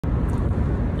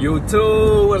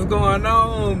YouTube, what's going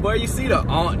on? Boy, you see the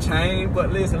aunt chain,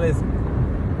 but listen.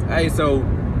 Hey, so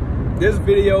this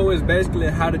video is basically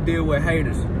how to deal with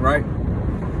haters, right?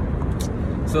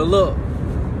 So look,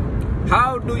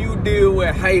 how do you deal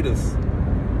with haters?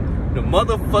 The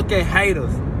motherfucking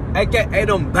haters, aka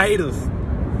them betas,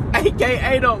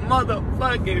 aka them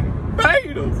motherfucking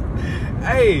betas.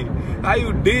 Hey, how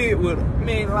you deal with,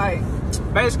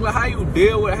 basically how you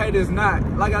deal with haters, not,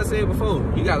 like I said before,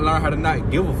 you gotta learn how to not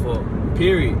give a fuck,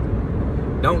 period.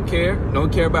 Don't care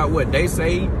about what they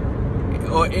say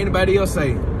or anybody else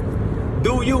say.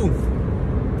 Do you?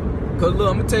 Cause look,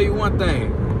 I'm gonna tell you one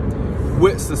thing,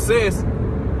 with success,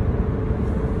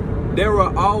 there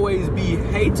will always be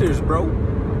haters, bro.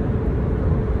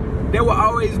 There will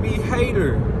always be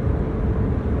haters.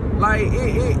 Like,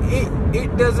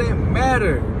 it doesn't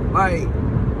matter. Like,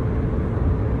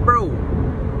 bro,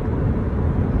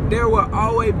 there will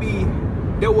always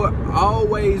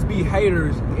be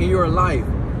haters in your life,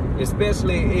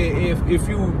 especially if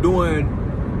you doing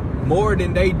more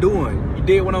than they doing. You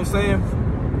dig what I'm saying?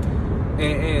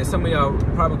 And some of y'all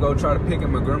probably go try to pick at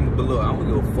my grandma, but look, I don't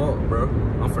give a fuck, bro.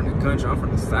 I'm from the country, I'm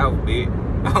from the South, bitch.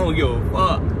 I don't give a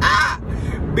fuck.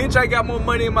 Bitch, I got more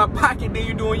money in my pocket than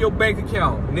you do in your bank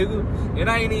account, nigga. And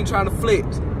I ain't even trying to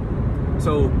flex.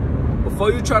 So,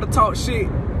 before you try to talk shit,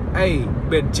 hey,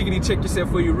 better chickity check yourself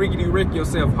before you rickety wreck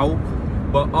yourself, ho.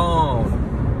 But,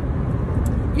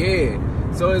 yeah.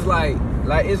 So it's like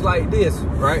this,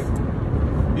 right?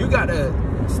 You gotta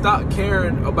stop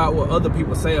caring about what other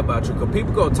people say about you, because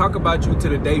people gonna talk about you to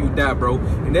the day you die, bro.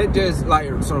 And that's just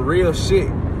like some real shit.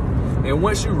 And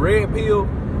once you red pill,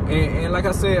 and like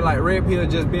I said, like red pill,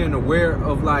 just being aware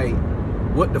of like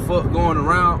what the fuck going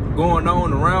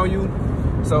on around you,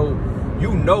 so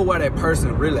you know why that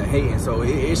person really hating. So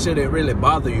it shouldn't really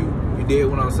bother you. You did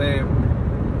what I'm saying?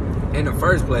 In the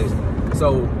first place.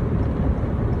 So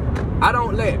I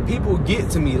don't let people get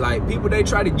to me. Like, people, they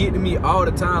try to get to me all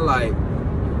the time. Like,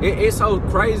 it's so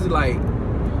crazy. Like,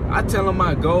 I tell them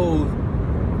my goals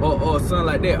or something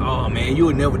like that. Oh man,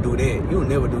 you'll never do that. You'll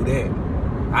never do that.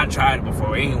 I tried it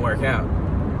before, it ain't work out.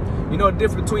 You know the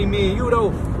difference between me and you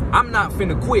though? I'm not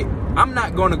finna quit. I'm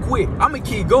not gonna quit. I'ma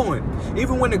keep going.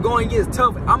 Even when the going gets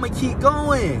tough, I'ma keep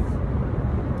going.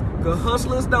 Cause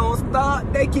hustlers don't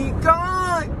stop, they keep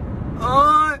going.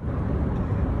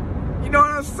 You know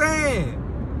what I'm saying?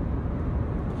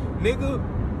 Nigga,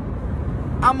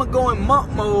 I'ma go in monk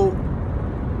mode,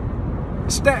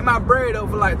 stack my bread up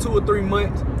for like 2 or 3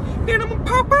 months, then I'ma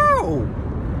pop out.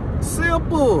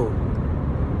 Simple.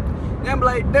 And I'm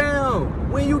like, damn,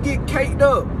 when you get caked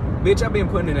up, bitch, I been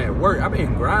putting in that work. I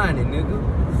been grinding, nigga.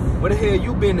 Where the hell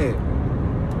you been at?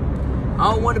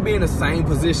 I don't want to be in the same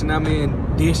position I'm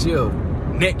in this year,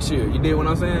 next year. You dig what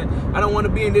I'm saying? I don't want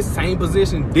to be in this same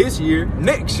position this year,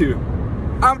 next year.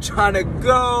 I'm trying to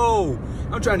go.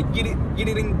 I'm trying to get it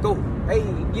and go. Hey,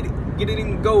 get it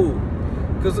and go.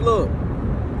 Cause look,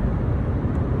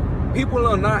 people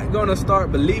are not gonna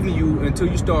start believing you until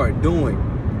you start doing,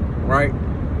 right?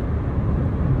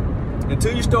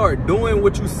 Until you start doing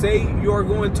what you say you're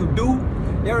going to do,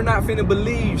 they're not finna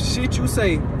believe shit you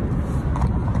say.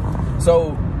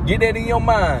 So get that in your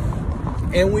mind.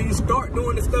 And when you start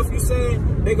doing the stuff you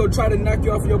saying, they gonna try to knock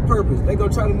you off your purpose. They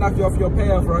gonna try to knock you off your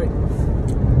path, right?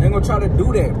 They gonna try to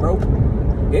do that, bro.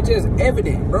 It's just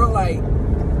evident, bro. Like,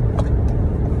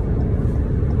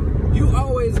 you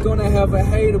always gonna have a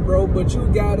hater, bro, but you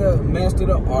gotta master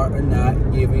the art of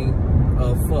not giving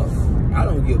a fuck. I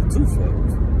don't give 2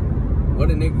 fucks what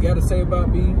a nigga gotta say about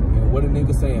me and what a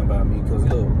nigga saying about me. Cause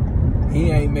look, he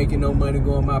ain't making no money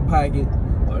go in my pocket,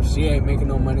 or she ain't making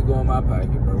no money go in my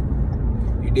pocket, bro.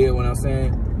 You dig what I'm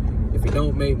saying? If it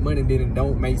don't make money, then it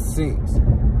don't make sense.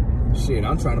 Shit,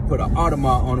 I'm trying to put an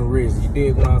Audemars on the wrist. You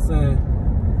dig what I'm saying?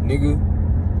 Nigga,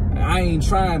 I ain't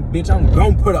trying, bitch. I'm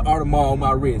gonna put an Audemars on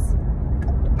my wrist.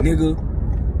 Nigga,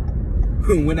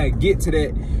 when I get to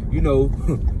that, you know,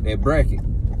 that bracket.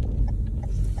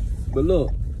 But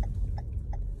look,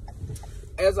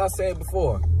 as I said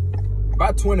before,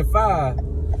 by 25,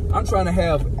 I'm trying to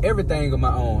have everything on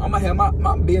my own. I'm gonna have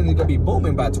my business gonna be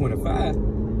booming by 25.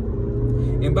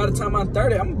 And by the time I'm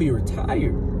 30, I'm gonna be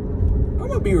retired. I'm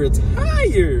gonna be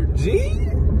retired, G.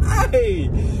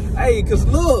 Hey, cause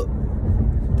look,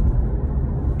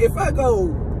 if I go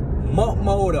monk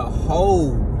mode a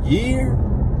whole year,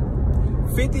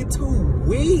 52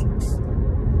 weeks,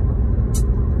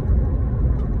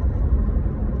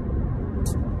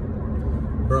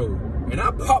 bro, and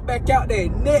I pop back out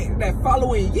that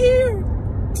following year.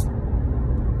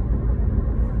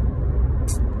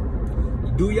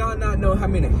 Do y'all not know how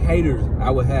many haters I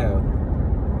would have?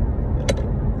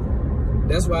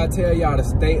 That's why I tell y'all to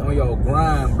stay on your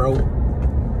grind, bro.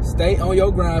 Stay on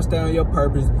your grind, stay on your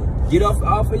purpose. Get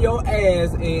off of your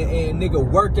ass and nigga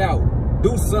work out.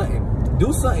 Do something.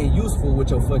 Do something useful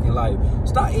with your fucking life.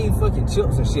 Stop eating fucking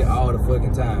chips and shit all the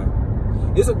fucking time.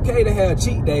 It's okay to have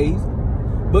cheat days,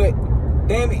 but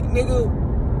damn it, nigga,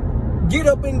 get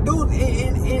up and do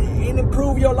and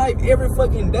improve your life every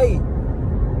fucking day.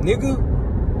 Nigga,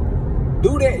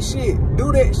 do that shit.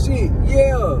 Do that shit.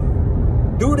 Yeah.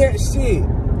 Do that shit.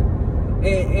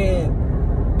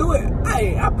 And do it.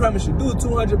 I promise you, do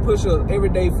 200 push-ups every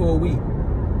day for a week.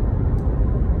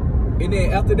 And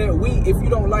then after that week, if you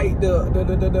don't like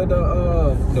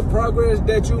the progress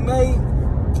that you made,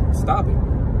 stop it.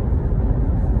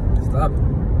 Stop it.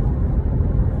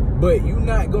 But you're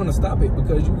not gonna stop it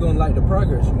because you're gonna like the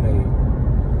progress you made.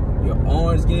 Your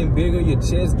arms getting bigger, your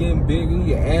chest getting bigger,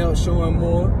 your abs showing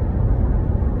more.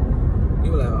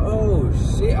 You're like, oh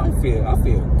shit, I feel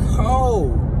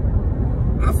cold.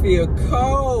 I feel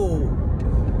cold.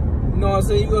 You know what I'm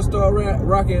saying? You're gonna start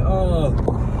rocking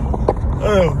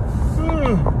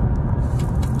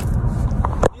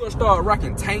you're gonna start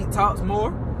rocking tank tops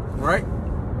more, right?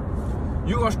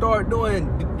 You're gonna start doing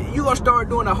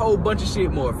a whole bunch of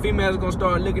shit more. Females are gonna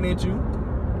start looking at you,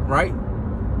 right?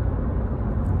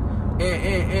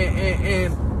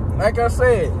 And like I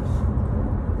said,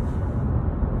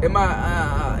 in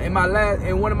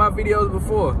one of my videos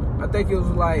before, I think it was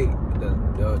like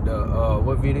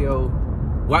what video?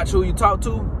 Watch Who You Talk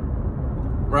To,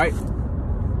 right?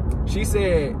 She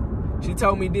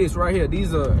told me this right here.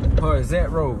 These are her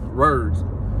exact words.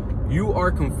 You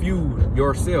are confused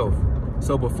yourself.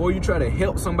 So before you try to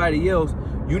help somebody else,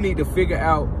 you need to figure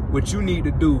out what you need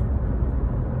to do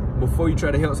before you try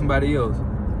to help somebody else.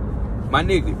 My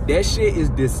nigga, that shit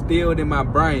is distilled in my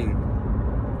brain,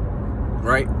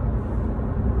 right?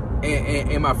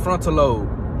 And my frontal lobe.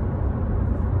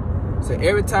 So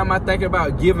every time I think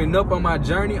about giving up on my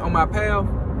journey, on my path,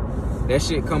 that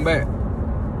shit come back.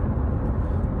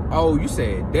 Oh, you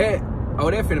said that?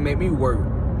 Oh, that finna make me work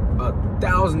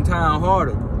 1,000 times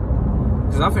harder.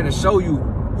 Cause I'm finna show you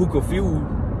who confused.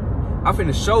 I'm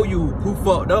finna show you who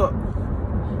fucked up.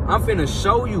 I'm finna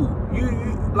show you. You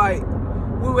like,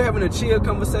 we were having a chill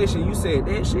conversation. You said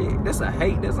that shit. That's a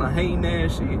hating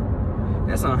ass shit.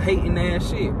 That's some hating ass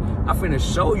shit. I'm finna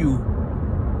show you.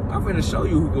 I'm finna show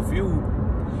you who confused.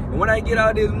 And when I get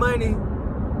all this money,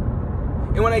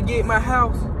 and when I get my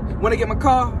house, when I get my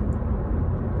car,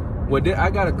 well, I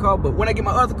got a car, but when I get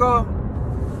my other car,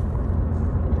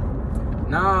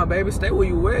 nah, baby, stay where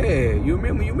you at. You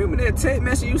remember that text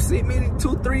message you sent me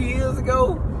 2-3 years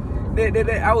ago? That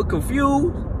I was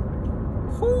confused.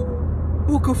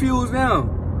 Who confused now?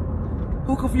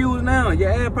 Who confused now?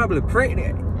 Your ass probably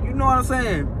pregnant. You know what I'm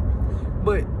saying?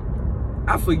 But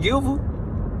I forgive her.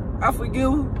 I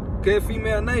forgive her. Cause it's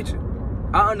female nature.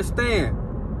 I understand.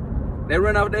 They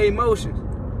run off their emotions.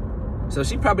 So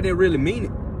she probably didn't really mean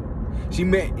it. She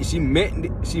meant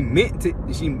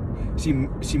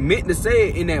to say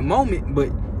it in that moment,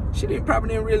 but she probably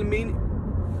didn't really mean it.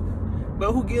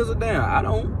 But who gives a damn? I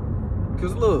don't.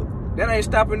 Cause look, that ain't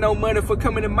stopping no money for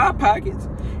coming in my pockets.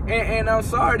 And I'm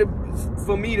sorry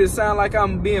for me to sound like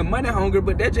I'm being money hungry,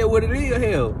 but that's just what it is.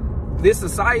 Hell, this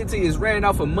society is ran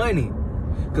off of money.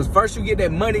 Cause first you get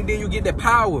that money, then you get that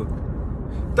power.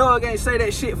 Thug ain't say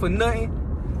that shit for nothing.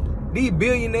 These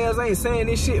billionaires ain't saying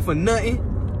this shit for nothing.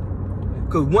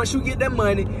 Cause once you get that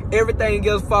money, everything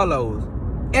else follows.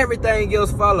 Everything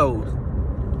else follows.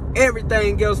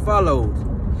 Everything else follows.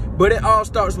 But it all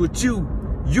starts with you.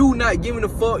 You not giving a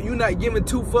fuck. You not giving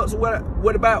 2 fucks.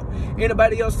 What about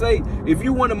anybody else say? If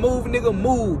you want to move, nigga,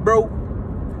 move, bro.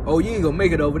 Oh, you ain't gonna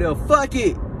make it over there. Fuck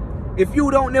it. If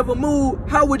you don't never move,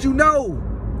 how would you know?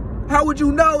 How would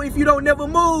you know if you don't never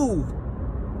move?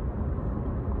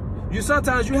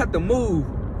 Sometimes you have to move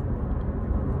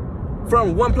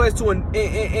from one place to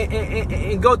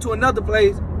and go to another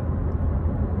place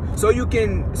so you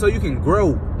can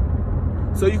grow.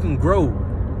 So you can grow.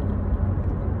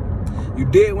 You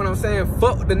dig what I'm saying?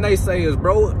 Fuck the naysayers,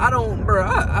 bro.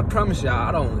 I promise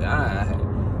y'all,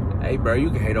 hey, bro, you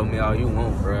can hate on me all you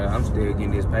want, bro. I'm still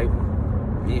getting this paper.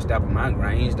 You ain't stopping my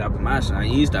grind. You ain't stopping my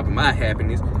shine. You ain't stopping my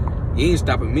happiness. You ain't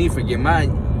stopping me from getting my...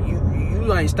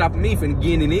 You ain't stopping me from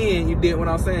getting it in. You did what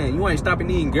I'm saying. You ain't stopping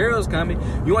these girls coming.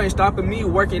 You ain't stopping me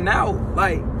working out.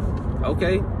 Like,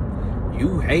 okay,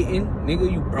 you hating, nigga,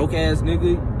 you broke ass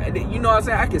nigga. You know what I'm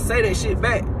saying? I can say that shit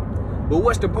back. But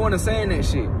what's the point of saying that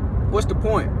shit? What's the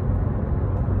point?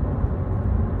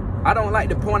 I don't like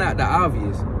to point out the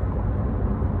obvious.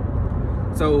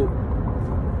 So,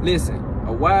 listen,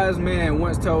 a wise man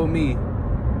once told me,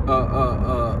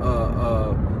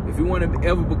 if you want to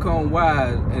ever become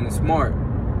wise and smart,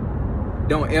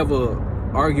 don't ever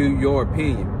argue your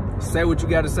opinion. Say what you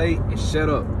got to say and shut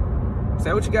up.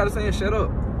 Say what you got to say and shut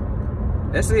up.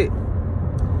 That's it.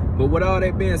 But with all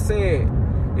that being said,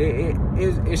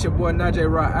 it's your boy Najee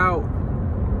Rock out.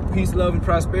 Peace, love, and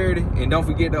prosperity. And don't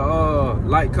forget to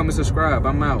like, comment, subscribe.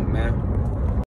 I'm out, man.